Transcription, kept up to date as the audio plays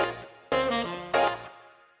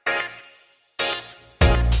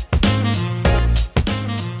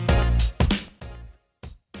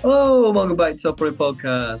Hello, welcome back to Subway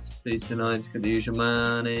Podcast. Please tonight, it's got the usual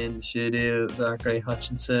man in the studio, Zachary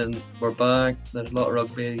Hutchinson. We're back. There's a lot of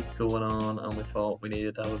rugby going on, and we thought we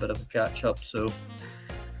needed to have a bit of a catch up. So,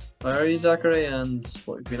 how are you, Zachary, and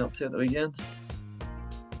what have you been up to at the weekend?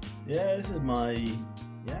 Yeah, this is my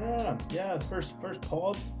first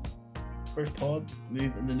pod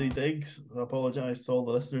move in the new digs. I apologize to all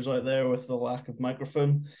the listeners out there with the lack of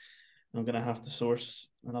microphone. I'm gonna have to source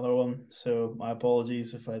another one, so my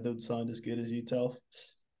apologies if I don't sound as good as you tell.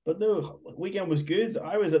 But no, weekend was good.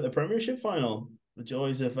 I was at the Premiership final. The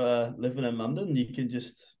joys of living in London. You can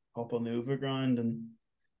just hop on the overground and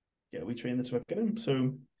get a wee train to Twickenham.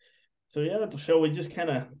 So yeah, shall we just kind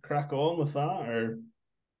of crack on with that, or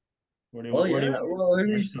Oh where do you yeah, want to well, who are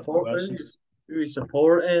you first? That's the support? question. Who are you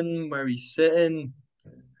supporting? Where are you sitting?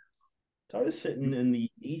 So I was sitting in the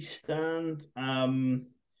East Stand.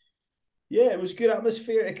 Yeah, it was good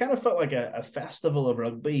atmosphere. It kind of felt like a festival of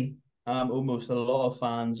rugby. Almost a lot of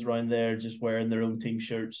fans around there just wearing their own team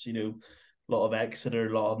shirts. A lot of Exeter,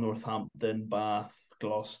 a lot of Northampton, Bath,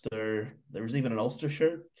 Gloucester. There was even an Ulster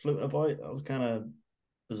shirt floating about. That was kind of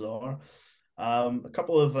bizarre. A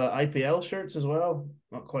couple of IPL shirts as well.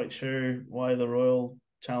 Not quite sure why the Royal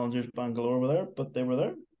Challengers Bangalore were there, but they were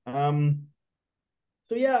there.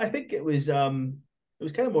 So yeah, I think it was kind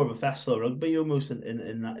of more of a festival of rugby almost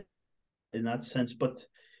in that sense. But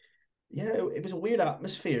yeah, it was a weird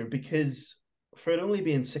atmosphere because for it only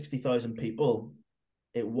being 60,000 people,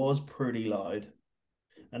 it was pretty loud.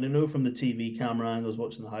 And I know from the TV camera angles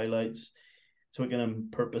watching the highlights, Twickenham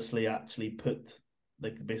purposely actually put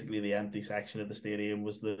like basically the empty section of the stadium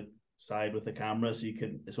was the side with the camera so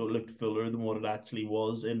it looked fuller than what it actually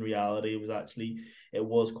was. In reality, it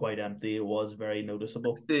was quite empty. It was very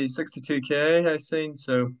noticeable. 62K, I seen.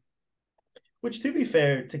 So, Which, to be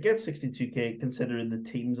fair, to get 62K, considering the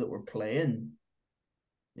teams that were playing,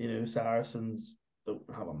 Saracens don't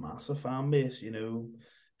have a massive fan base,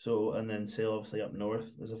 So, and then Sale obviously up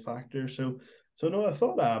north is a factor. So no, I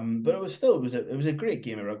thought, but it was a great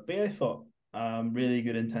game of rugby. I thought, really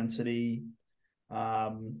good intensity.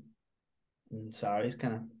 Um, and Sarries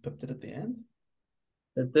kind of pipped it at the end.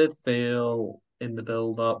 it did feel in the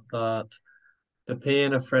build up that the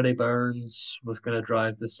pain of Freddie Burns was going to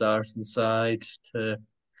drive the Saracen side to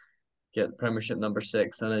get Premiership number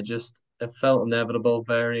 6, and it felt inevitable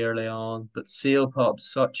very early on. But Seal put up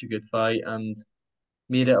such a good fight and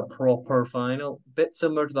made it a proper final, bit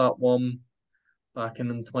similar to that one back in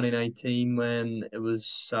 2019 when it was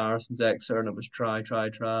Saracens Exeter and it was try, try,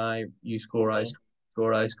 try, you score, I Yeah.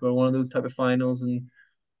 score, I score, one of those type of finals. And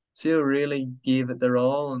Seal really gave it their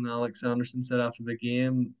all. And Alex Anderson said after the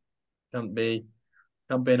game, can't be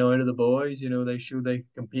can't be annoyed at the boys. They showed they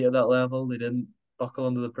could compete at that level. They didn't buckle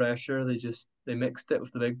under the pressure. They mixed it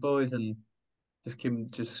with the big boys and just came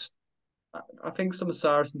just I think some of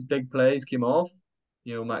Saracens' big plays came off.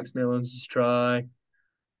 Max Millen's try, Yeah.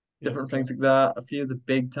 different things like that. A few of the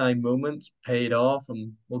big time moments paid off,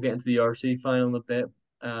 and we'll get into the URC final in a bit,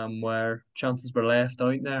 where chances were left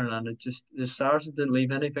out there, and it just the Saracens didn't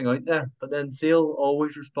leave anything out there. But then Seal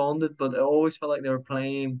always responded, but it always felt like they were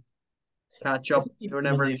playing catch I up. think They were even when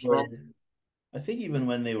never in they were, front. I think even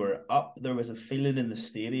when they were up, there was a feeling in the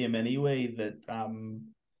stadium anyway that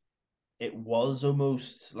it was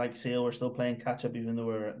almost like Sale were still playing catch up, even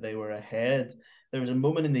though they were ahead. There was a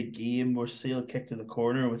moment in the game where Sale kicked to the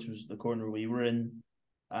corner, which was the corner we were in,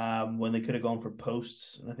 when they could have gone for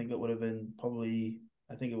posts, and I think it would have been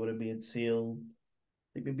I think it would have been Sale. I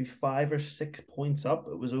think maybe 5 or 6 points up.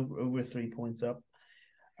 It was over 3 points up,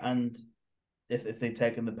 and if they'd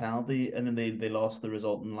taken the penalty, and then they lost the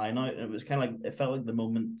resulting line out, and it was kind of like it felt like the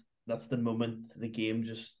moment. That's the moment the game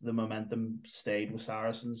just the momentum stayed with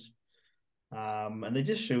Saracens, and they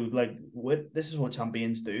just showed like what this is what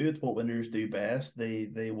champions do. It's what winners do best.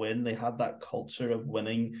 They win. They had that culture of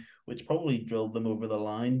winning, which probably drilled them over the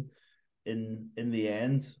line in the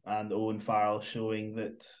end. And Owen Farrell showing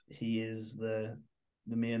that he is the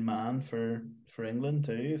main man for England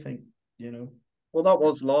too. I think you know. Well, that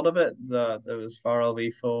was a lot of it. That it was Farrell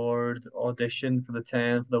v Ford audition for the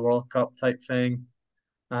 10 for the World Cup type thing.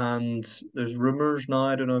 And there's rumors now.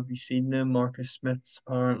 I don't know if you've seen them. Marcus Smith's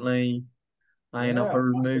apparently eyeing up Yeah, a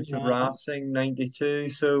Aston move to Villa. Racing 92.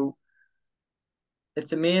 So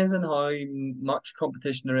it's amazing how much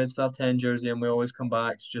competition there is for that 10 jersey, and we always come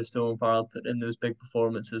back to just Owen Farrell put in those big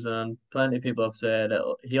performances. And plenty of people have said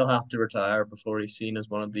he'll have to retire before he's seen as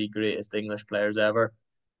one of the greatest English players ever.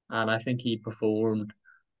 And I think he performed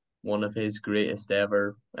one of his greatest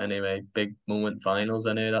ever, anyway, big moment finals.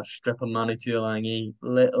 Anyway, that strip of Manu Tuilagi,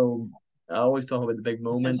 little I always talk about the big The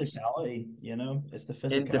moments physicality, it's the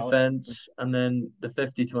in physicality. defense, and then the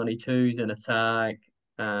 50-22s in attack,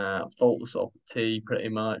 faultless off the tee pretty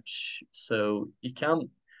much. So you can't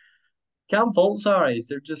fault Saris.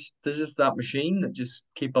 They're just that machine that just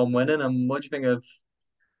keep on winning. And what do you think of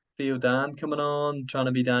Theo Dan coming on, trying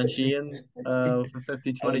to be Dan Sheehan for I was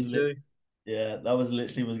 50-22? Yeah, that was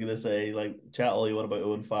literally was gonna say like chat all you want about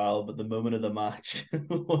Owen Farrell, but the moment of the match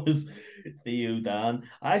was Theo Dan.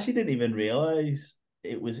 I actually didn't even realize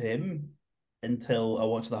it was him until I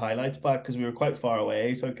watched the highlights back because we were quite far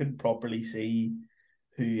away, so I couldn't properly see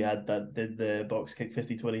who had that did the box kick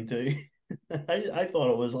 50-22. I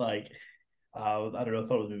thought it was like I don't know, I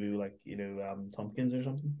thought it was maybe like Tompkins or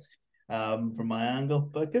something from my angle,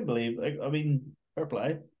 but I couldn't believe like I mean fair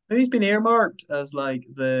play. He's been earmarked as like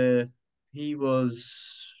he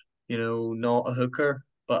was, not a hooker,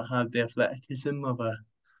 but had the athleticism of a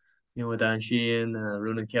Dan Sheehan,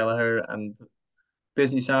 Ronan Kelleher, and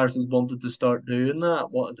basically Saracens wanted to start doing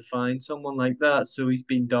that, wanted to find someone like that. So he's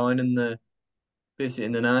been down basically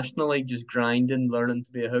in the National League, just grinding, learning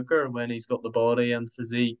to be a hooker when he's got the body and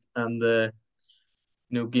physique and the,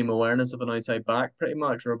 game awareness of an outside back pretty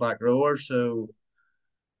much, or a back rower. So,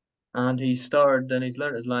 and he's started and he's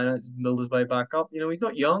learned his line out to build his way back up. He's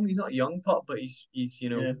not young, he's not a young pup, but he's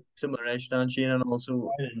Yeah, similar age to Dan Sheehan, and also,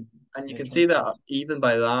 Biden. and you Yeah, can see 20. that even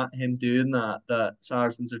by him doing that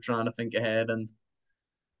Saracens are trying to think ahead and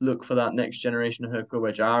look for that next generation of hooker,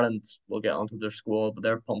 which Ireland will get onto their squad, but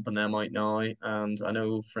they're pumping them out now. And I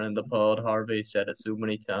know friend of the pod, Harvey, said it so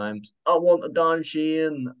many times. I want a Don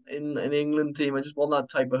Sheehan in an England team. I just want that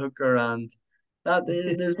type of hooker, and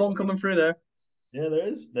there's one coming through there. Yeah,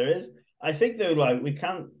 there is. I think though, like we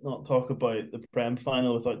can't not talk about the Prem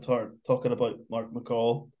final without talking about Mark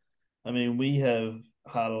McCall. I mean, we have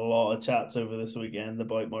had a lot of chats over this weekend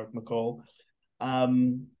about Mark McCall.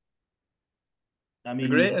 Um, I The mean,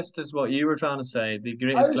 greatest is what you were trying to say. The I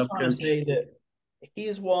greatest was club trying to coach. say that he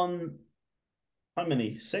has won how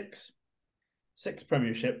many? Six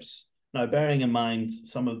premierships. Now, bearing in mind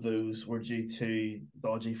some of those were due to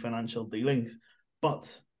dodgy financial dealings,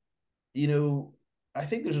 but you know, I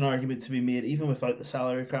think there's an argument to be made even without the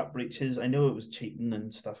salary cap breaches. I know it was cheating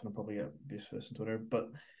and stuff, and I'll probably get abuse for this on Twitter, but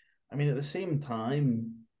I mean, at the same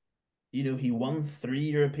time, he won three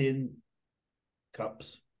European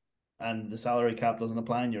Cups, and the salary cap doesn't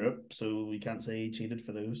apply in Europe, so we can't say he cheated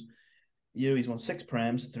for those. He's won six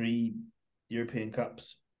Prems, three European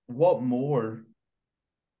Cups. What more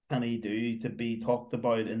can he do to be talked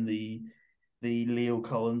about in the Leo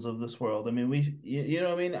Collins of this world? I mean, you know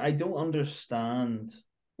what I mean? I don't understand.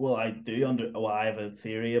 Well, I do well, I have a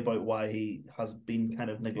theory about why he has been kind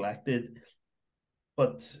of neglected,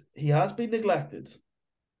 but he has been neglected.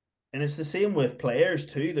 And it's the same with players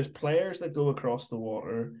too. There's players that go across the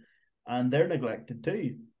water and they're neglected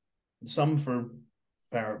too. Some for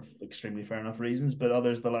extremely fair enough reasons, but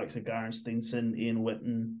others, the likes of Gareth Steenson, Ian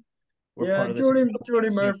Witten, were Yeah, part of this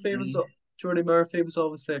Jordy Murphy was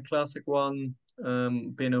obviously a classic one.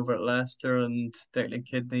 Being over at Leicester, and Declan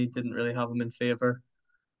Kidney didn't really have him in favour,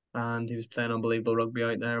 and he was playing unbelievable rugby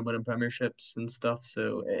out there, winning premierships and stuff.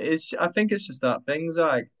 So I think it's just that things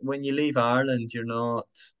like when you leave Ireland, you're not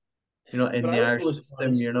in But the I would Irish go as far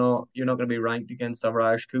system. as You're not going to be ranked against other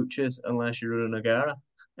Irish coaches unless you're Ruben O'Gara.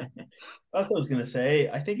 that's what I was gonna say.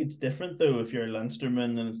 I think it's different though if you're a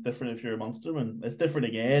Leinsterman and it's different if you're a Munsterman. It's different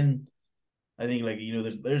again. I think like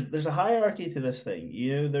there's a hierarchy to this thing.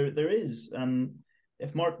 There is.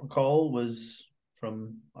 If Mark McCall was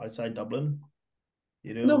from outside Dublin,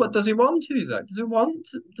 you No, but know, does he want to, Zach? Does he want?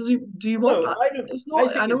 Do you want no, that? I don't. It's I not.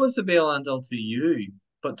 I think know it's it's a bail end to you,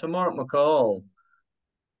 but to Mark McCall,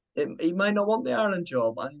 he might not want the Ireland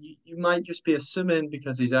job, and you might just be assuming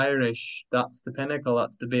because he's Irish, that's the pinnacle,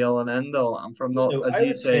 that's the be all and end all. And from not, as I you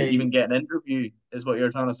would say, even say getting an interview is what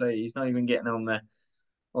you're trying to say. He's not even getting on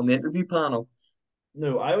the interview panel.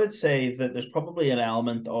 no, I would say that there's probably an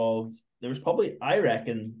element of there's probably I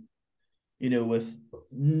reckon with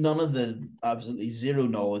none of the absolutely zero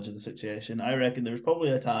knowledge of the situation, I reckon there was probably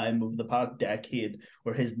a time of the past decade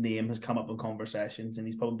where his name has come up in conversations and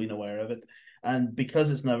he's probably been aware of it. And because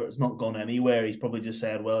it's not gone anywhere, he's probably just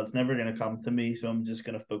said, well, it's never going to come to me, so I'm just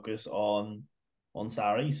going to focus on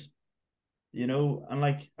Saris, And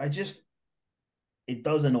like I just it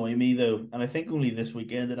does annoy me though, and I think only this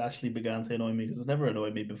weekend it actually began to annoy me because it's never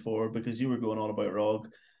annoyed me before because you were going on about Rog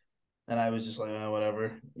and I was just like, oh,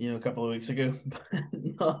 whatever, a couple of weeks ago.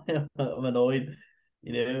 No, I'm annoyed,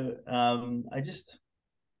 I just,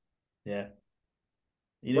 yeah,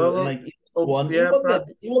 and Well, like he oh won, he yeah, won the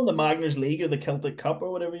he won the Magners League or the Celtic Cup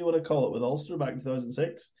or whatever you want to call it with Ulster back in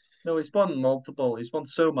 2006. No, he's won multiple. He's won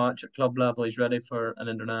so much at club level. He's ready for an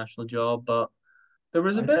international job. But there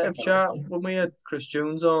was a I'd bit say of chat when we had Chris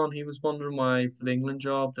Jones on. He was wondering why for the England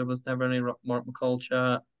job there was never any Mark McCall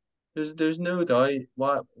chat. There's no doubt.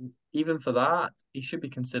 What even for that he should be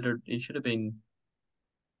considered. He should have been.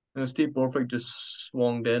 Steve Borthwick just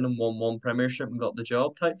swung in and won one Premiership and got the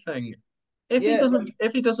job type thing. yeah,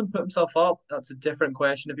 If he doesn't put himself up, that's a different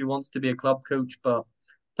question. If he wants to be a club coach, but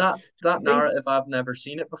that I think. narrative I've never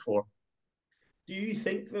seen it before. Do you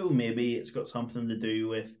think though maybe it's got something to do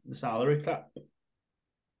with the salary cap Well,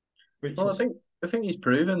 breaches? I think he's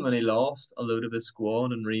proven when he lost a load of his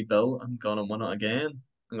squad and rebuilt and gone and won it again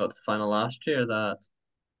and got to the final last year that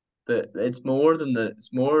it's more than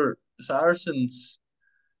it's more Saracens.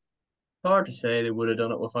 Hard to say they would have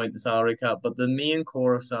done it without the salary cap, but the main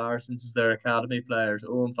core of Saracens is their academy players,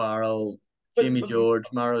 Owen Farrell, Jamie But George,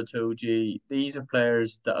 Maro Toji. These are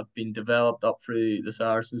players that have been developed up through the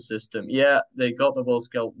Saracens system. Yeah, they got the Will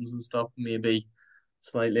Skeltons and stuff, maybe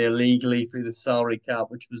slightly illegally through the salary cap,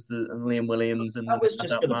 which was the and Liam Williams that and was at just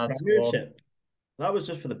that for the mad squad. Premiership. That was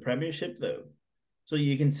just for the Premiership, though. So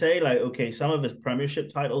you can say, like, okay, some of his Premiership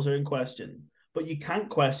titles are in question, but you can't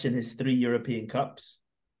question his three European Cups.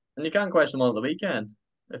 And you can't question them all at the weekend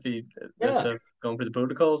if Yeah. they've gone through the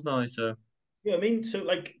protocols now. So You know what I mean? So,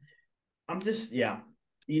 like, I'm just, yeah.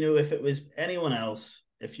 You know, if it was anyone else,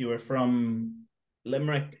 if you were from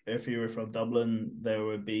Limerick, if you were from Dublin, there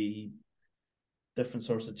would be different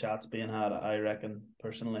sorts of chats being had, I reckon,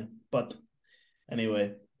 personally. But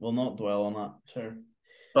anyway, we'll not dwell on that. Sure.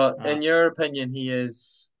 but Uh, in your opinion, he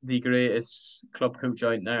is the greatest club coach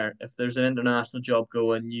out there. If there's an international job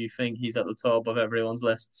going, you think he's at the top of everyone's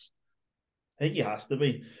lists. I think he has to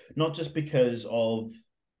be, not just because of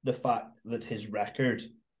the fact that his record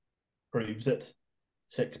proves it.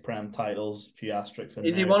 Six Prem titles, a few asterisks in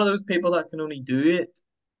Is he there. one of those people that can only do it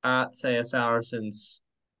at, say, a Saracens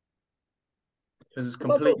because it's But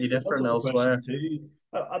completely that's different also a question elsewhere? too.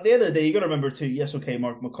 At the end of the day, you got to remember too. Yes, okay,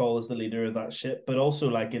 Mark McCall is the leader of that ship, but also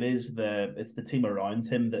like it's the team around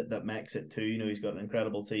him that makes it too. You know, he's got an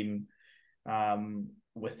incredible team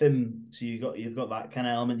with him. So you've got that kind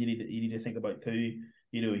of element you need to think about too.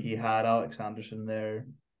 You know, he had Alex Anderson there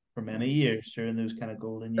for many years during those kind of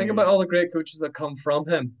golden Think about all years. the great coaches that come from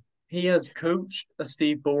him. He has coached a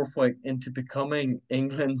Steve Borthwick into becoming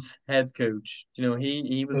England's head coach. He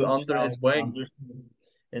was Coached under his Alex wing. Anderson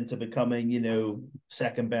into becoming, you know,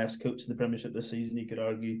 second best coach in the Premiership this season. You could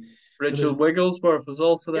argue. So Richard there's Wigglesworth was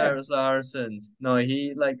also there yes, as Saracens. No,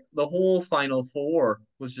 he like the whole final four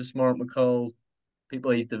was just Mark McCall's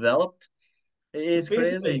people he's developed. It so is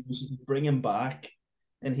basically crazy. you just bring him back,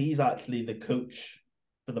 and he's actually the coach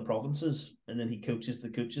for the provinces, and then he coaches the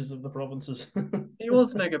coaches of the provinces. He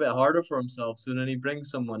wants to make it a bit harder for himself, so then he brings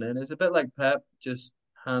someone in. It's a bit like Pep just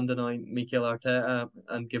handing out Mikel Arteta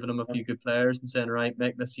and giving him a few good players and saying, right,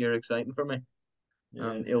 make this year exciting for me.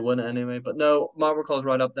 Yeah, And he'll win it anyway. But no, Mark McCall's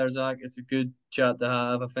right up there, Zach. It's a good chat to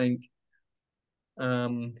have, I think.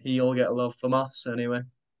 He'll get love from us anyway.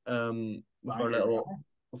 With our banger little guy.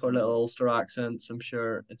 with our little Ulster accents, I'm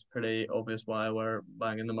sure it's pretty obvious why we're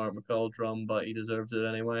banging the Mark McCall drum, but he deserves it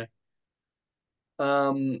anyway.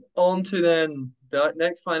 On to then the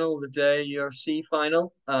next final of the day, URC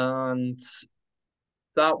final, and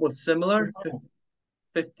that was similar.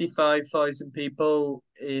 55,000 people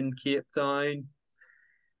in Cape Town,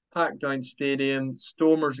 packed down stadium,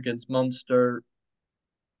 Stormers against Munster,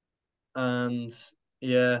 and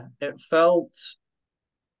yeah, it felt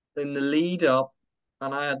in the lead up,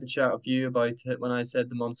 and I had to chat with you about it when I said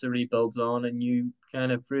the Munster rebuild's on, and you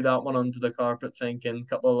kind of threw that one under the carpet, thinking a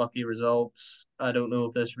couple of lucky results. I don't know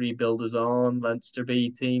if this rebuild is on. Leinster B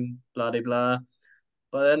team, blah blah blah.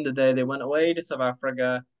 But at the end of the day, they went away to South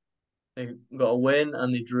Africa. They got a win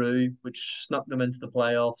and they drew, which snuck them into the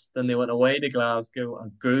playoffs. Then they went away to Glasgow, a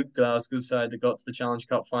good Glasgow side that got to the Challenge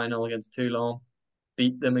Cup final against Toulon,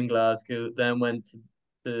 beat them in Glasgow, then went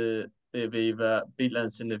to the Aviva, beat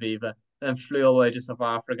Leinster in the Aviva, then flew all the way to South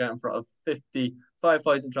Africa in front of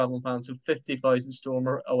 55,000 travelling fans, so 50,000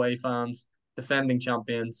 Stormer away fans, defending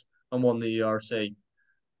champions, and won the URC.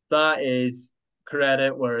 That is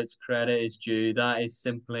credit where its credit is due. That is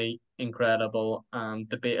simply incredible and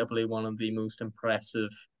debatably one of the most impressive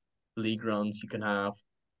league runs you can have.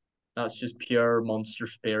 That's just pure monster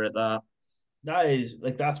spirit. That That is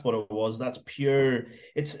like that's what it was. That's pure.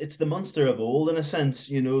 It's the Munster of old in a sense.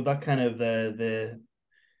 You know that kind of the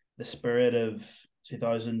spirit of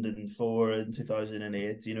 2004 and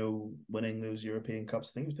 2008. You know, winning those European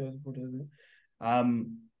Cups. I think it was 2004, 2008.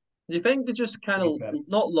 do you think they just kind of Incredible.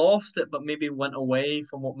 not lost it, but maybe went away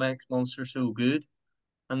from what makes Monster so good?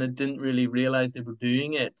 and they didn't really realize they were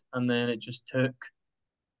doing it. And then it just took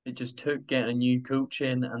getting a new coach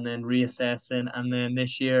in and then reassessing. And then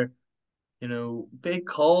this year, big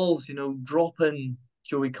calls, dropping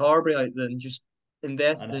Joey Carberry out there and just I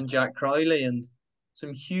investing know. in Jack Crowley, and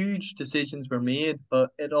some huge decisions were made, but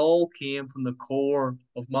it all came from the core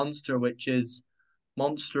of Munster, which is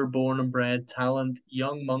Munster born and bred talent,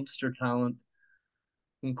 young Munster talent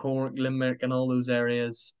from Cork, Limerick, and all those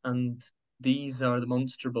areas. And these are the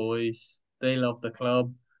Munster boys. They love the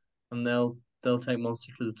club, and they'll take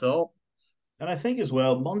Munster to the top. And I think as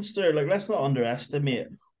well, Munster, like, let's not underestimate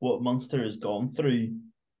what Munster has gone through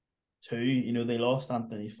too. They lost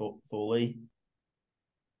Anthony Foley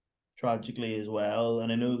tragically as well.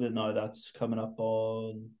 And I know that now that's coming up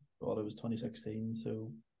on, God, it was 2016,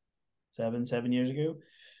 so 7 years ago.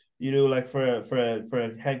 Like for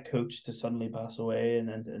a head coach to suddenly pass away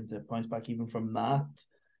and to bounce back even from that,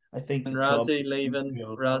 I think And the club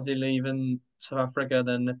Razzie leaving South Africa,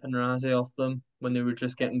 then nipping Razzie off them when they were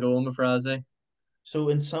just getting going with Razzie. so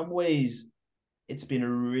in some ways it's been a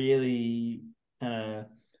really kind of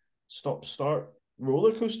stop start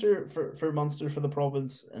roller coaster for Munster, for the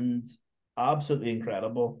province, and absolutely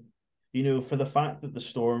incredible. For the fact that the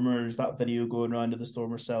Stormers, that video going around of the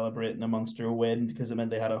Stormers celebrating a Munster win because it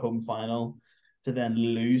meant they had a home final, to then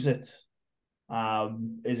lose it,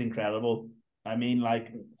 is incredible. I mean,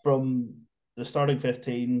 like, from the starting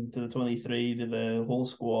 15 to the 23 to the whole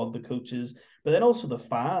squad, the coaches, but then also the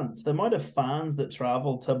fans. The amount of fans that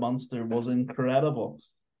travelled to Munster was incredible.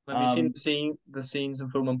 Have you seen Um, the scenes in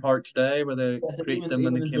Fulham Park today where they yes, and greet even them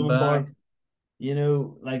when they even in came Thomond back Park,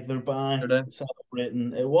 like, they're back today?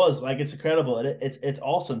 celebrating. It was like, it's incredible. It's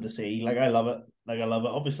awesome to see. Like, I love it. Like, I love it.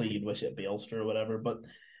 Obviously, you'd wish it'd be Ulster or whatever, but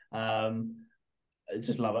I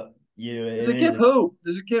just love it. Does It it give is. hope?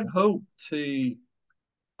 Does it give hope to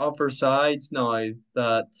upper sides now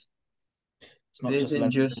that It's it not just isn't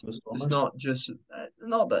Leinster just and the it's Stormers. not just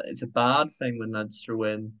not that it's a bad thing when Leinster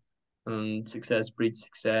win and success breeds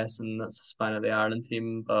success, and that's the spine of the Ireland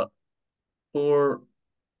team, but for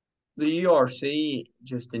the URC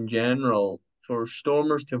just in general, for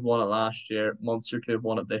Stormers to have won it last year, Munster to have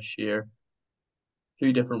won it this year,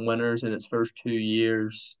 two different winners in its first 2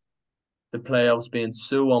 years, the playoffs being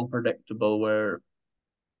so unpredictable where,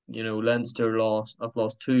 Leinster have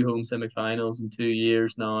lost two home semi-finals in 2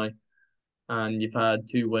 years now, and you've had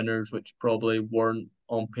two winners which probably weren't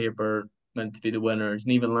on paper meant to be the winners.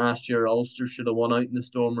 And even last year, Ulster should have won out and the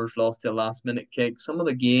Stormers lost to a last minute kick. Some of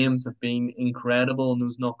the games have been incredible in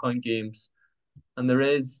those knockout games. And there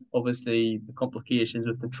is obviously the complications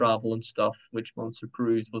with the travel and stuff, which Munster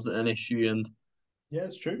proved wasn't an issue. And Yeah,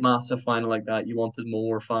 it's true. massive final like that, you wanted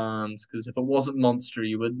more fans because if it wasn't Munster,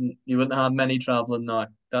 you wouldn't have many traveling now. Yeah,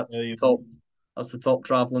 That's you top. wouldn't. That's the top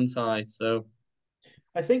traveling side. So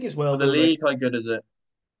I think as well for the though, like, league, how good is it?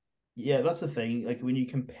 yeah, that's the thing. Like, when you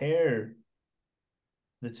compare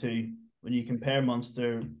the two, when you compare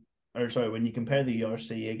Munster, or sorry, when you compare the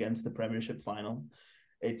URC against the Premiership final,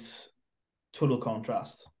 it's total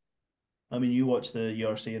contrast. I mean, you watch the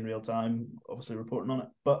URC in real time, obviously reporting on it,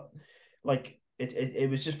 but like, it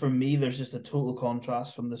was just, for me, there's just a total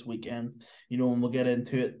contrast from this weekend. And we'll get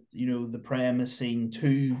into it. The Prem has seen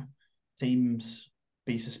two teams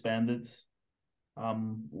be suspended.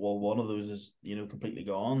 Well, one of those is, completely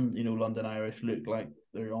gone. London Irish look like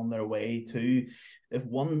they're on their way to. If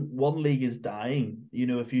one league is dying,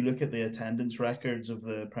 if you look at the attendance records of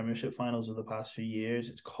the Premiership finals of the past few years,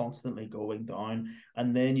 it's constantly going down.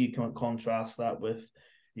 And then you can contrast that with,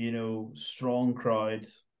 strong crowd,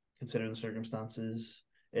 considering the circumstances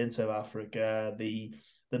in South Africa, the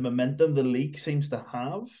momentum the league seems to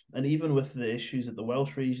have, and even with the issues that the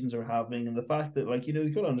Welsh regions are having, and the fact that, like,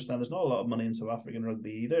 you've got to understand, there's not a lot of money in South African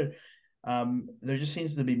rugby either. There just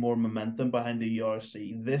seems to be more momentum behind the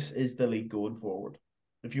URC. This is the league going forward.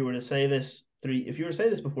 If you were to say this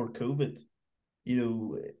before COVID,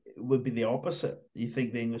 it would be the opposite. You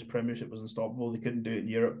think the English Premiership was unstoppable; they couldn't do it in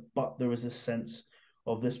Europe, but there was this sense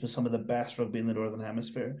of, this was some of the best rugby in the Northern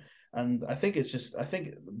Hemisphere. And I think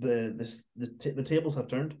the tables have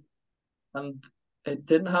turned. And it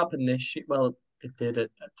didn't happen this year. Well, it did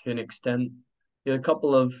it to an extent. You had a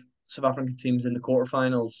couple of South African teams in the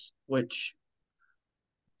quarterfinals, which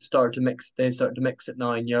started to mix. They started to mix it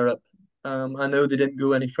now in Europe. I know they didn't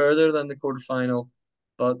go any further than the quarterfinal,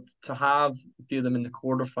 but to have a few of them in the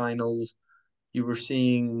quarterfinals, you were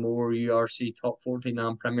seeing more URC top 14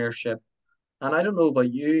 and Premiership. And I don't know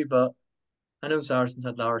about you, but I know Saracens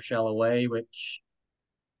had La Rochelle away, which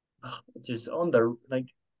is under like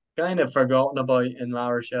kind of forgotten about in La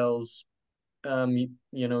Rochelle's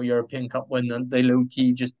European Cup win, and they low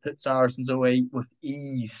key just put Saracens away with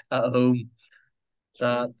ease at home. True.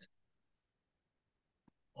 That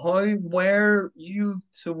how were you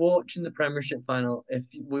to watching the Premiership final? If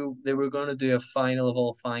they were going to do a final of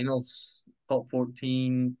all finals, top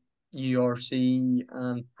 14, URC,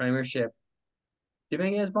 and Premiership, do you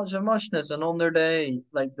think it's much of muchness? And on their day,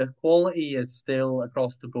 like the quality is still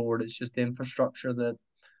across the board. It's just the infrastructure that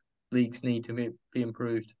leagues need to be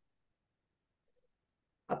improved.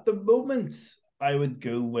 At the moment, I would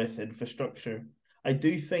go with infrastructure. I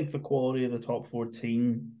do think the quality of the top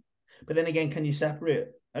 14, but then again, can you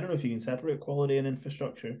separate? I don't know if you can separate quality and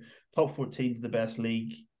infrastructure. Top 14 is the best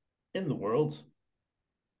league in the world.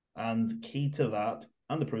 And key to that,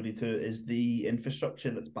 and the Pro D2, is the infrastructure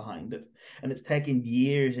that's behind it. And it's taken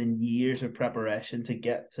years and years of preparation to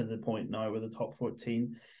get to the point now where the top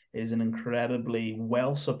 14 is an incredibly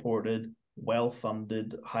well supported, well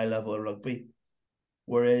funded, high level of rugby.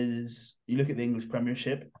 Whereas you look at the English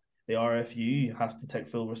Premiership, the RFU have to take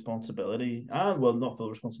full responsibility, and well, not full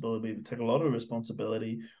responsibility, but take a lot of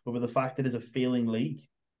responsibility over the fact that it's a failing league.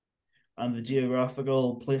 And the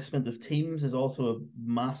geographical placement of teams is also a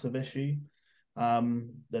massive issue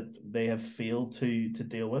that they have failed to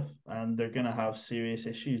deal with, and they're going to have serious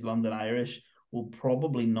issues. London Irish will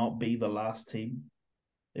probably not be the last team.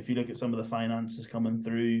 If you look at some of the finances coming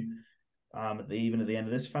through, even at the end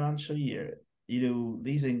of this financial year,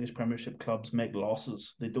 these English Premiership clubs make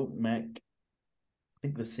losses. They don't make. I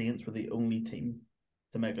think the Saints were the only team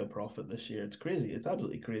to make a profit this year. It's crazy. It's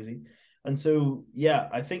absolutely crazy. And so, yeah,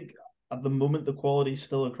 I think at the moment the quality is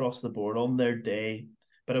still across the board on their day.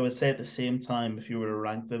 But I would say at the same time, if you were to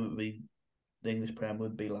rank them, it would be the English Prem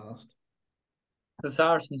would be last. The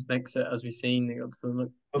Saracens makes it, as we've seen. They got to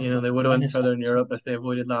look, Oh, they would have went minus further in Europe if they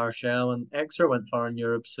avoided La Rochelle, and Exeter went far in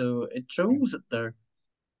Europe. So it shows that they're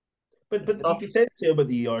it's but you tough. could say the same about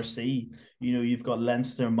the URC. You've got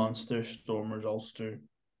Leinster, Munster, Stormers, Ulster,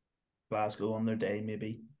 Glasgow on their day,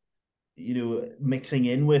 maybe. Mixing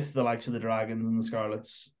in with the likes of the Dragons and the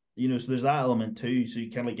Scarlets. So there's that element too. So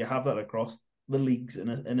you have that across the leagues in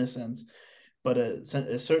a sense. But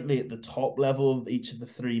certainly at the top level of each of the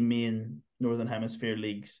three main Northern Hemisphere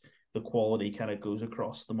leagues, the quality kind of goes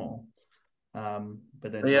across them all.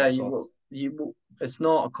 But then But yeah, drops off. it's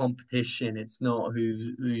not a competition. It's not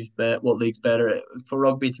who's bet what league's better. For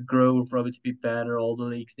rugby to grow, for rugby to be better, all the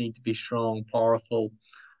leagues need to be strong, powerful.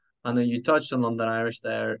 And then you touched on London Irish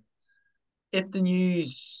there. If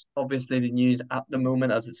obviously the news at the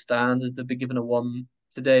moment as it stands is they've been given a one.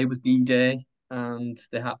 Today was D-Day, and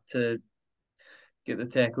they had to get the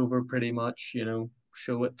takeover pretty much,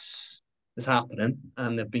 show it's happening,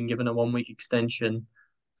 and they've been given a 1 week extension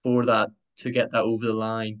for that to get that over the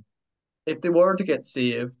line. If they were to get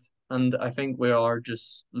saved, and I think we are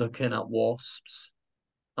just looking at Wasps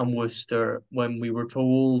and Worcester when we were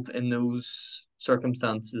told in those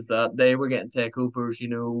circumstances that they were getting takeovers,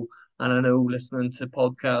 and I know listening to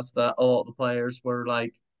podcasts that a lot of the players were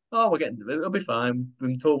like, "Oh, it'll be fine. We've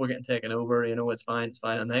been told we're getting taken over. It's fine,"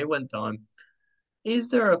 and they went down. Is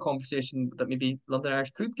there a conversation that maybe London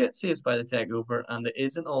Irish could get saved by the takeover and it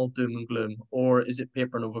isn't all doom and gloom? Or is it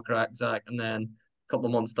papering over crack, Zach, and then a couple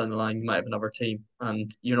of months down the line you might have another team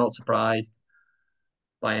and you're not surprised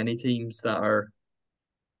by any teams that are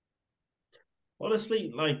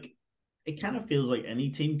Honestly, like it kind of feels like any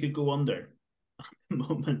team could go under at the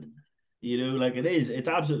moment. Like it's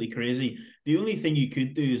absolutely crazy. The only thing you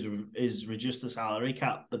could do is reduce the salary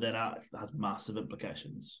cap, but then that has massive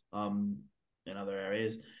implications in other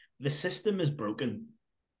areas. The system is broken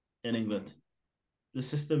in England. The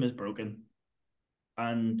system is broken,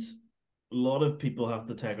 and a lot of people have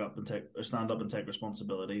to stand up and take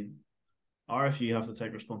responsibility. RFU have to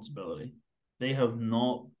take responsibility. They have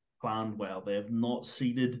not planned well. They have not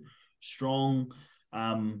seeded strong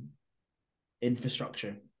um,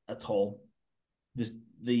 infrastructure at all. This,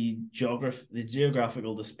 the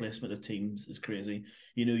geographical displacement of teams is crazy.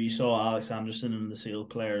 You saw Alex Anderson and the Sale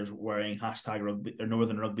players wearing hashtag rugby or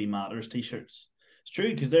Northern Rugby Matters t-shirts. It's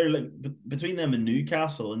true because they're like between them and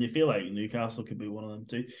Newcastle, and you feel like Newcastle could be one of them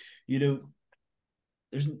too. You know,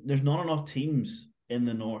 there's not enough teams in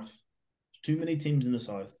the north. There's too many teams in the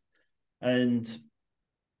south, and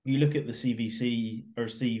you look at the CVC or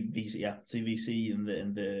CVC, yeah, CVC and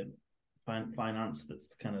the finance,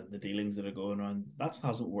 that's kind of the dealings that are going around. That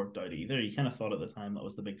hasn't worked out either. You kind of thought at the time that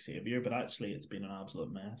was the big savior, but actually it's been an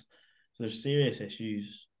absolute mess. So there's serious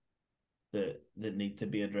issues that need to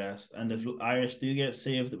be addressed. And if Irish do get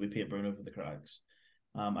saved, that we paper over the cracks.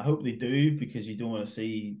 I hope they do, because you don't want to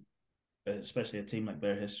see, especially a team like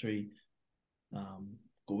their history,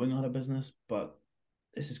 going out of business. But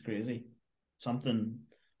this is crazy. something.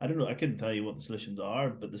 I don't know. I couldn't tell you what the solutions are,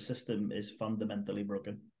 but the system is fundamentally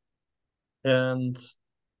broken. And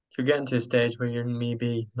you're getting to a stage where you're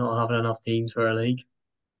maybe not having enough teams for a league.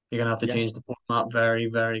 You're gonna have to Yeah. change the format very,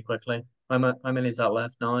 very quickly. How many is that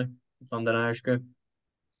left now from the Irish Group?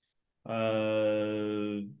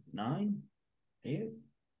 Nine, eight,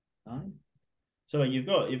 nine. So like you've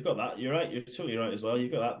got that. You're right. You're totally right as well.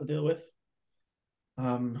 You've got that to deal with.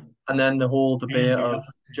 Um, And then the whole debate and you're of up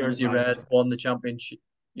on the Jersey side. Red won the championship.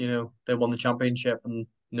 They won the championship and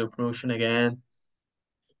no promotion again.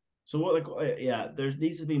 So what like yeah, there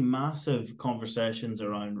needs to be massive conversations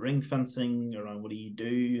around ring fencing, around what do you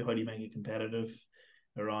do, how do you make it competitive,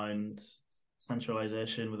 around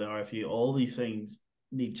centralization with the RFU, all these things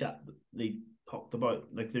need chat need talked about.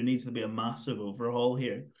 Like there needs to be a massive overhaul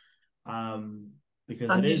here. Um because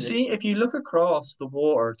And you see, if you look across the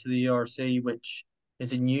water to the URC, which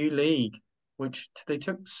is a new league, which they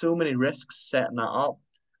took so many risks setting that up,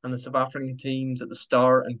 and the South African teams at the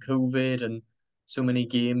start and COVID and so many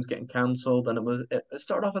games getting cancelled, and it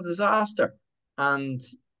started off a disaster. And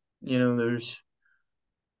there's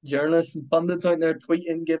journalists and pundits out there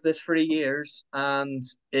tweeting, "Give this 3 years," and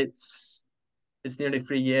it's nearly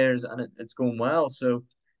 3 years, and it's going well. So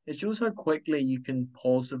it shows how quickly you can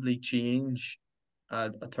positively change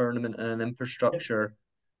a tournament and an infrastructure.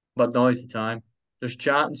 But now's the time. There's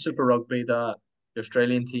chat in Super Rugby that the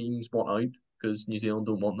Australian teams want out because New Zealand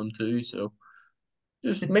don't want them to. So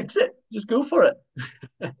just mix it, just go for it.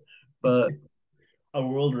 But a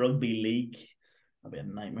World Rugby League. That'd be a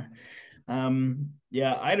nightmare.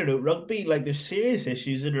 Yeah, I don't know. Rugby, like there's serious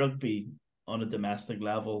issues in rugby on a domestic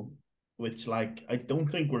level, which like I don't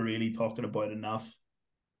think we're really talking about enough.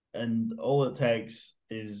 And all it takes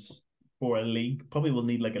is for a league, probably we'll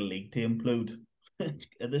need like a league to implode.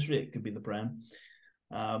 At this rate, it could be the Prem.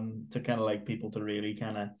 To kind of like people to really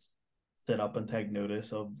kind of sit up and take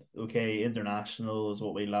notice of okay, international is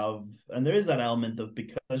what we love, and there is that element of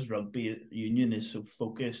because rugby union is so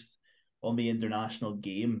focused on the international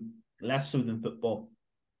game, less so than football.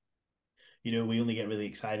 We only get really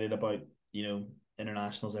excited about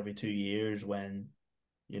internationals every 2 years when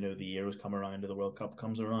the Euros come around or the World Cup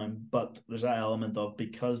comes around. But there's that element of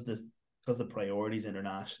because the priority is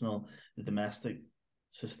international, the domestic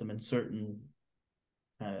system in certain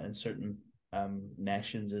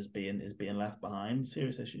nations is being left behind.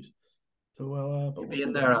 Serious issues. So but you we'll see being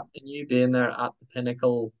what there, happens. and you being there at the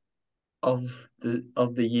pinnacle of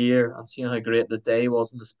the year and seeing how great the day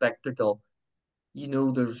was and the spectacle,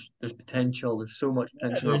 there's potential. There's so much Yeah,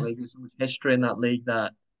 potential in that league. There's so much history in that league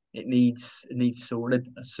that it needs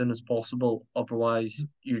sorted as soon as possible. Otherwise,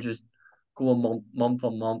 you're just going month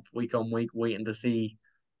on month, week on week, waiting to see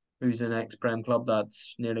who's the next Prem club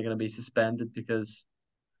that's nearly going to be suspended because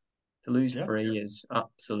to lose yeah, three is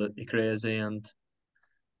absolutely crazy. And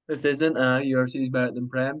this isn't a URC's better than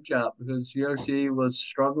Prem chat because URC was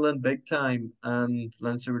struggling big time and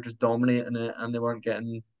Leinster were just dominating it and they weren't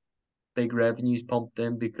getting big revenues pumped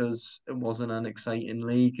in because it wasn't an exciting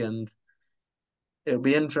league. And it'll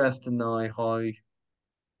be interesting now how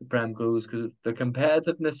the Prem goes because the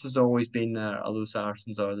competitiveness has always been there. Although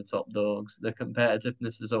Saracens are the top dogs, the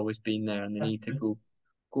competitiveness has always been there, and they need to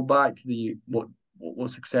go back to the what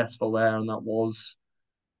was successful there, and that was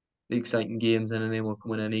the exciting games, and anyone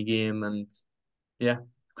can win any game. And yeah,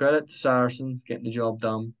 credit to Saracens getting the job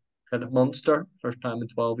done. Credit Munster, first time in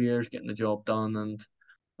 12 years getting the job done. And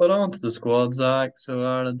but on to the squad, Zach. So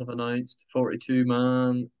Ireland have announced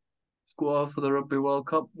 42-man squad for the Rugby World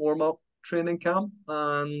Cup warm-up training camp,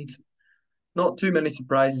 and not too many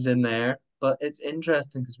surprises in there. But it's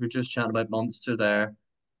interesting because we're just chatting about Munster there.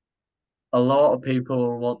 A lot of people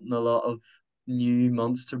are wanting a lot of new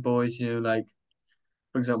Munster boys. Like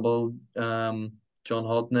for example, John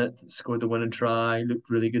Hodnett scored the winning try, looked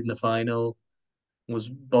really good in the final, was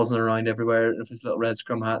buzzing around everywhere with his little red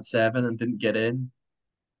scrum hat 7 and didn't get in.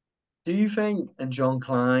 Do you think, and John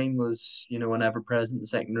Klein was, an ever present in the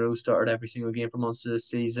second row, started every single game for Munster this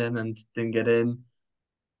season and didn't get in?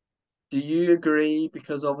 Do you agree?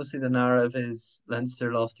 Because obviously the narrative is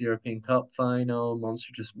Leinster lost the European Cup final,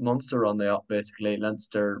 Munster on the up basically.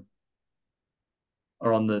 Leinster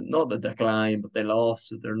are on the not the decline, but they lost,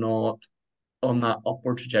 so they're not on that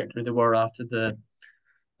upward trajectory they were after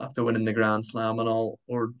winning the Grand Slam and all.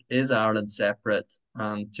 Or is Ireland separate?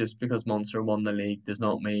 And just because Munster won the league does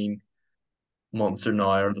not mean Munster now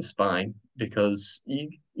are the spine. Because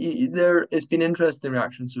there, it's been interesting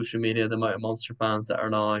reaction on social media, the amount of Munster fans that are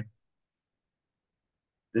now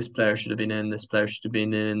this player should have been in, this player should have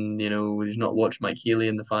been in, we've not watched Mike Healy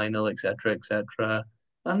in the final, etc., etc.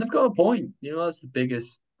 And they've got a point.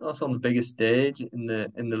 That's on the biggest stage in the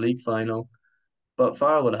league final. But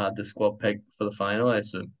Farrell would have had the squad picked for the final, I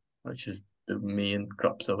assume, which is the main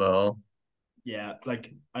crux of it all. Yeah,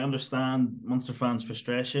 like I understand Munster fans'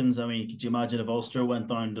 frustrations. I mean, could you imagine if Ulster went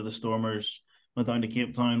down to the Stormers, went down to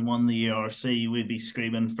Cape Town, won the URC, we'd be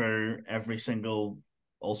screaming for every single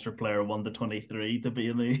Ulster player 1 to 23 to be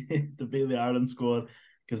in the to be in the Ireland squad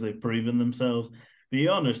because they've proven themselves. But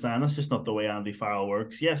you understand that's just not the way Andy Farrell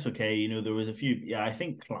works. Yes, okay, there was a few. Yeah, I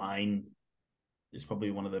think Klein is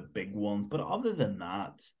probably one of the big ones, but other than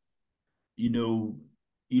that, you know,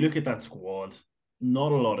 you look at that squad.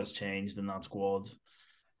 Not a lot has changed in that squad.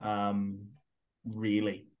 Um,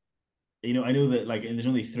 really, I know that like there's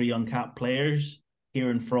only three uncapped players.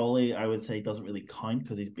 Kieran Frawley, I would say, doesn't really count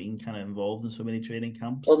because he's been kind of involved in so many training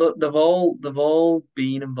Well, camps. they've all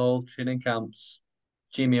been involved in training camps.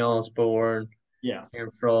 Jimmy Osborne, Yeah,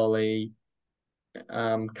 Kieran Frawley,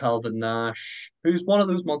 Calvin Nash, who's one of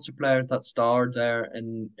those monster players that starred there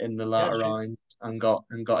in the yeah, latter sure. round and got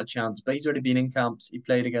a chance. But he's already been in camps. He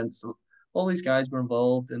played against all these guys were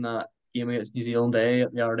involved in that game against New Zealand A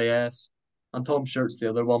at the RDS. And Tom Shirt's the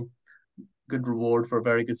other one. Good reward for a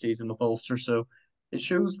very good season with Ulster. So it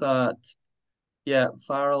shows that yeah,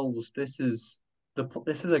 Farrell's this is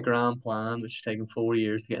a grand plan which has taken 4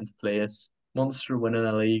 years to get into place. Munster winning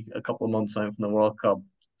a league a couple of months out from the World Cup,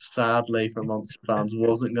 sadly for Munster fans,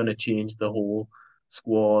 wasn't going to change the whole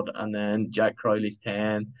squad. And then Jack Crowley's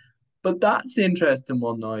 10. But that's the interesting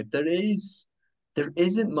one now. There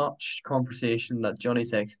isn't much conversation that Johnny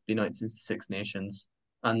Sexton's been out since the Six Nations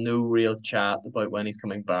and no real chat about when he's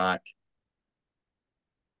coming back.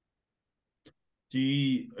 Are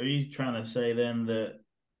you trying to say then that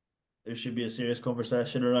there should be a serious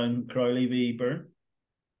conversation around Crowley v Byrne?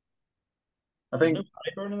 I There's no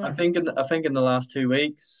think Burn in I there. think in the last 2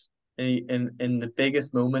 weeks, in the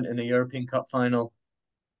biggest moment in the European Cup final,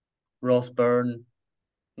 Ross Byrne,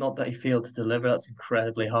 not that he failed to deliver, that's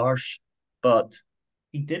incredibly harsh, but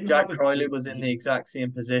He didn't Jack have a Crowley great was in the game. exact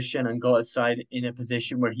same position and got his side in a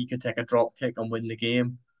position where he could take a drop kick and win the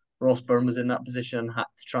game. Ross Byrne was in that position and had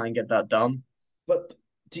to try and get that done. But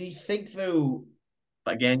do you think though?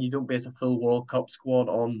 But again, you don't base a full World Cup squad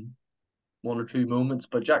on one or two moments.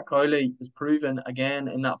 But Jack Crowley has proven again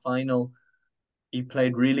in that final he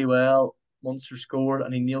played really well. Munster scored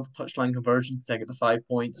and he nailed the touchline conversion to take it to 5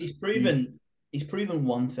 points. He's He proven he's proven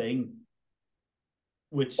one thing,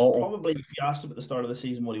 which oh probably if you asked him at the start of the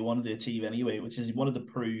season what he wanted to achieve anyway, which is he wanted to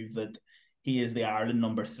prove that he is the Ireland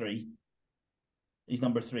number three. He's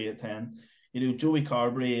number three at 10. Joey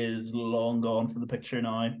Carberry is long gone from the picture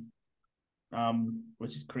now,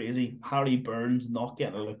 which is crazy. Harry Burns not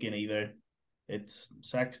getting a look in either. It's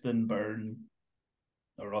Sexton, Byrne,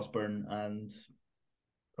 or Ross Byrne, and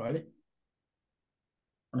Riley.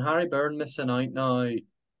 and Harry Byrne missing out now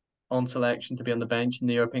on selection to be on the bench in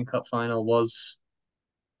the European Cup final was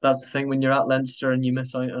that's the thing when you're at Leinster and you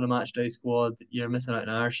miss out on a match day squad, you're missing out on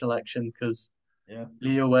Irish selection because Yeah,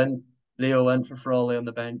 Leo went Leo went for Frawley on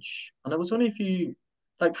the bench. And it was only a few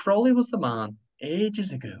like Frawley was the man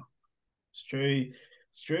ages ago. it's true.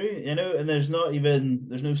 It's true. And there's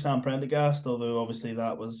no Sam Prendergast, although obviously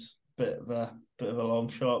that was a bit of a long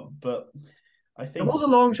shot. But I There think was a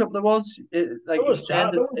long shot. There was there like was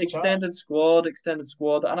chat. There was chat. extended squad,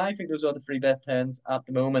 and I think those are the three best tens at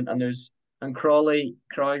the moment. And Crowley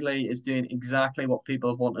is doing exactly what people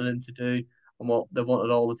have wanted him to do, and what they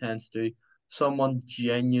wanted all the tens to do. Someone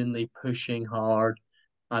genuinely pushing hard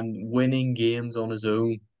and winning games on his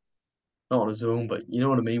own, not on his own, but you know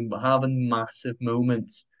what I mean. But having massive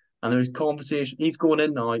moments, and there's conversation. He's going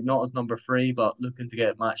in now, not as number three, but looking to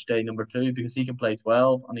get match day number two because he can play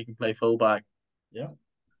 12 and he can play fullback. Yeah,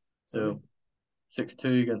 So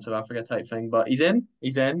totally. 6-2 against South Africa type thing. But he's in.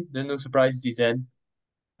 He's in. There's no surprises. He's in.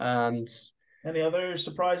 And Any other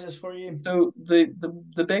surprises for you? so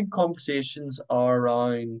the big conversations are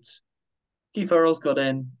around Keith Earls got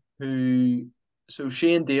in. Who so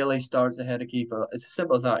Shane Daly starts ahead of Keith Earls. It's as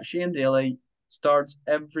simple as that. Shane Daly starts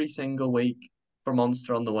every single week for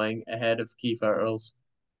Munster on the wing ahead of Keith Earls.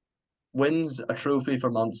 Wins a trophy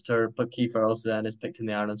for Munster, but Keith Earls then is picked in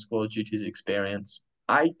the Ireland squad due to his experience.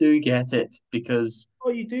 I do get it because Oh,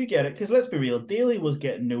 you do get it because let's be real. Daly was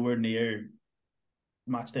getting nowhere near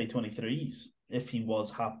match day 23s if he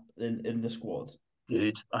was in the squad.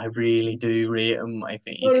 dude, I really do rate him. I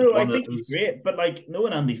think No, he's no, no. I one of think he's those. great, but like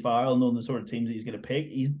knowing Andy Farrell, knowing the sort of teams that he's going to pick,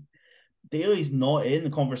 he's Daly's not in the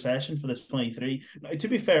conversation for this 23. Now, to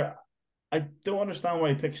be fair, I don't understand why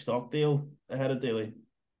he picked Stockdale ahead of Daly.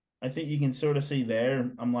 I think you can sort of see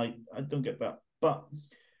there. I'm like, I don't get that. But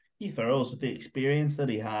Keith Earls, with the experience that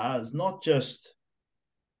he has, not just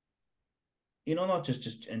not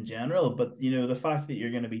just in general, but the fact that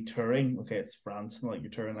you're going to be touring. Okay, it's France, not like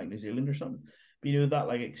you're touring like New Zealand or something. But that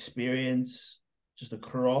like experience just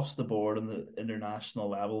across the board on the international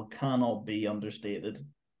level cannot be understated.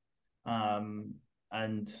 Um,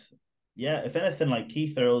 and yeah, if anything, like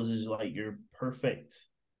Keith Earls is like your perfect.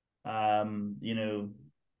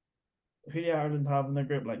 Who do Ireland have in their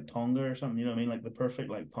group? Like Tonga or something. You know what I mean? Like the perfect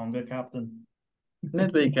like Tonga captain.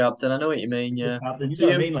 Midweek captain, I know what you mean, yeah. Captain, you Do know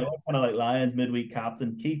what I you have, mean? Like kind of like Lions midweek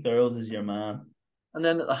captain. Keith Earls is your man. and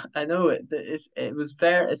then I know it was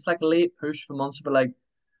very it's like a late push for Munster, but like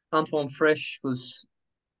Antoine Frisch was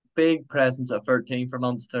big presence at 13 for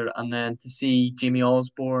Munster, and then to see Jamie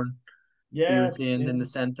Osborne be Yeah, retained yeah. in the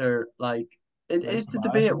centre, like it Like is the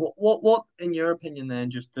debate. What in your opinion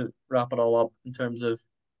then, just to wrap it all up in terms of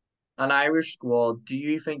an Irish squad, do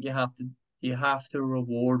you think you have to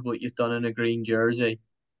reward what you've done in a green jersey?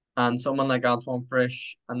 And someone like Antoine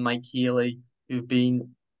Frisch and Mike Healy, who've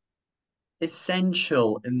been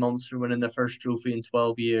essential in Munster winning their first trophy in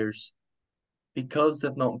 12 years, because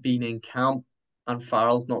they've not been in camp and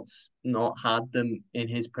Farrell's not had them in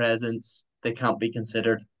his presence, they can't be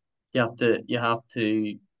considered. You have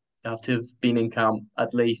to have been in camp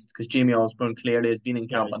at least because Jamie Osborne clearly has been in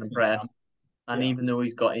yeah, camp he's and been in camp. impressed. And Yeah, even though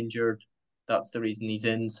he's got injured, that's the reason he's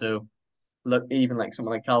in. So look, even like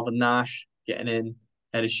someone like Calvin Nash getting in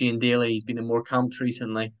ahead of Shane Daly, he's been in more camps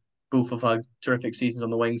recently. Both have had terrific seasons on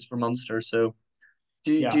the wings for Munster. So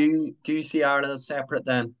do do yeah, you do you see Ireland as separate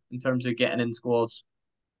then in terms of getting in squads?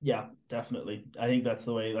 yeah, definitely. I think that's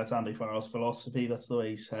Andy Farrell's philosophy. That's the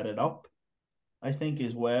way he set it up. I think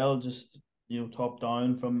as well, just top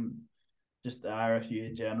down from just the RFU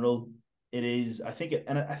in general. It is. I think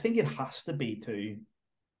it has to be too.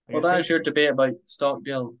 Like Well, I think, that's your debate about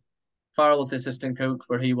Stockdale. Farrell was the assistant coach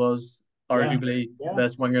where he was yeah, arguably the yeah,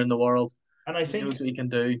 best winger in the world. and I He think knows what he can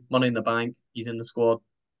do. Money in the bank. He's in the squad.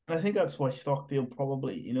 And I think that's why Stockdale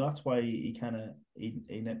probably, that's why he kind of he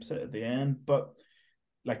nips it at the end. But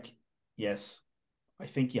like, yes, I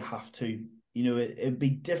think you have to. It'd be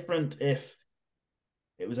different if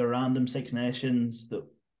it was a random Six Nations that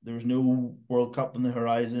there was no World Cup on the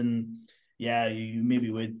horizon. Yeah, you maybe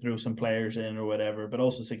would throw some players in or whatever, but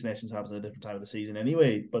also Six Nations happens at a different time of the season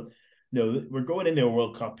anyway. But no, we're going into a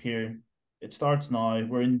World Cup here. It starts now.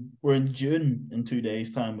 We're in June in 2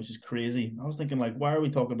 days' time, which is crazy. I was thinking like, why are we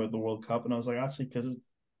talking about the World Cup? And I was like, actually, because it's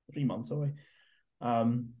 3 months away.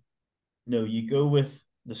 Um, no, you go with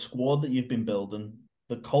the squad that you've been building,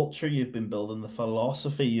 the culture you've been building, the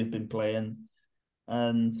philosophy you've been playing,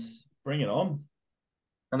 and bring it on.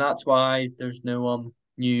 And that's why there's no one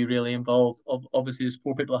new really involved. Obviously, there's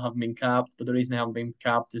four people that haven't been capped, but the reason they haven't been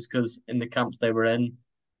capped is because in the camps they were in,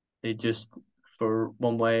 they just, for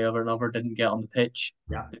one way or another, didn't get on the pitch.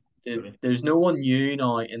 Yeah, truly. There's no one new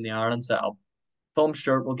now in the Ireland setup. Tom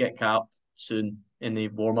Stewart will get capped soon in the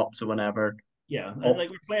warm ups or whenever, Yeah, and oh, like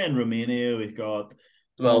we're playing Romania, we've got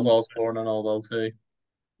as well as Tom. Osborne and all too.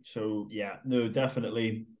 So yeah, no,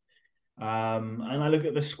 definitely. And I look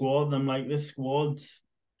at the squad, and I'm like, this squad,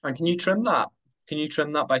 And can you trim that? Can you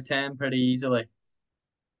trim that by 10 pretty easily?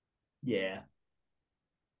 yeah,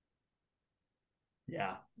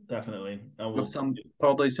 yeah, definitely. And With we'll,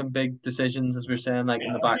 probably some big decisions, as we are saying, like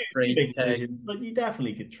in yeah, the a back few three to big take. decisions, but you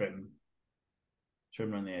definitely could trim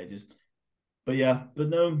around the edges. But yeah, but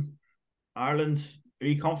no, Ireland. Are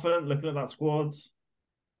you confident looking at that squad?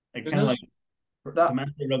 It There's kind no of like that.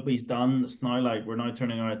 domestic rugby's done. It's now like we're now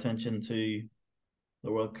turning our attention to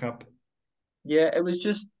the World Cup. Yeah, it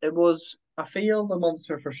was. I feel the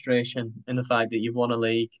monster frustration in the fact that you've won a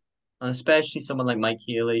league, and especially someone like Mike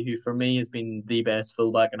Healy, who for me has been the best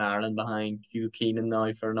fullback in Ireland behind Hugh Keenan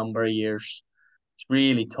now for a number of years. It's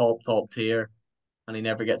really top tier, and he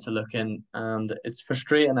never gets a look in, and it's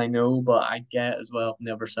frustrating, I know, but I get as well from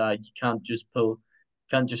the other side. Can't just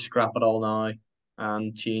scrap it all now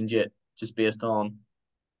and change it just based on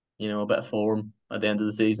a bit of form at the end of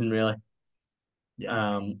the season, really. Yeah,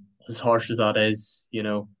 As harsh as that is,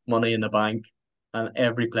 money in the bank, and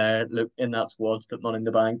every player look in that squad put money in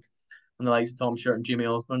the bank. And the likes of Tom Shirt and Jimmy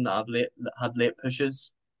Osborne that had late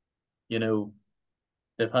pushes, you know,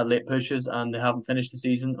 they've had late pushes and they haven't finished the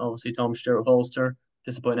season. Obviously, Tom Stewart with Ulster,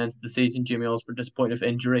 disappointing end of the season. Jimmy Osborne disappointed with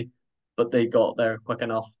injury, but they got there quick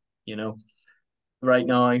enough. You know, right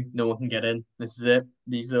now, no one can get in. This is it.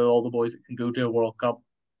 These are all the boys that can go to a World Cup.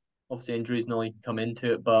 Obviously, injuries can only come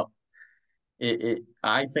into it, but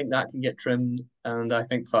I think that can get trimmed, and I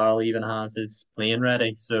think Farrell even has his plane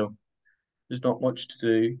ready. So there's not much to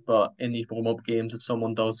do, but in these warm-up games, if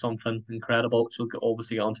someone does something incredible, which we'll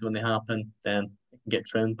obviously get onto when they happen, then it can get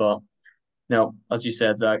trimmed. But No, as you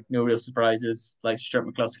said, Zach, no real surprises. Like Stuart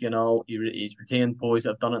McCluskey and all, he's retained boys that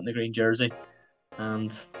have done it in the green jersey.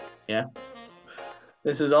 And yeah,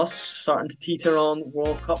 this is us starting to teeter on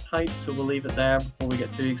World Cup hype, so we'll leave it there before we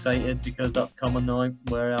get too excited because that's coming now.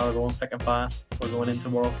 We are going thick and fast. We're going into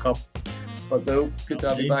World Cup. But no, good to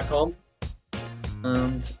have you back on.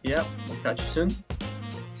 And yeah, we'll catch you soon.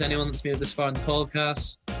 To anyone that's made it this far in the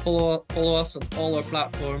podcast, follow us on all our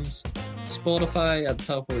platforms. Spotify at the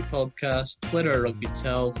Telf Rugby Podcast, Twitter Rugby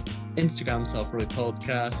Telf, Instagram Telf Rugby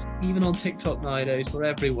Podcast, even on TikTok nowadays. We're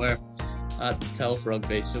everywhere at the Telf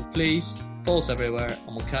Rugby. So please follow us everywhere,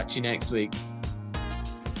 and we'll catch you next week.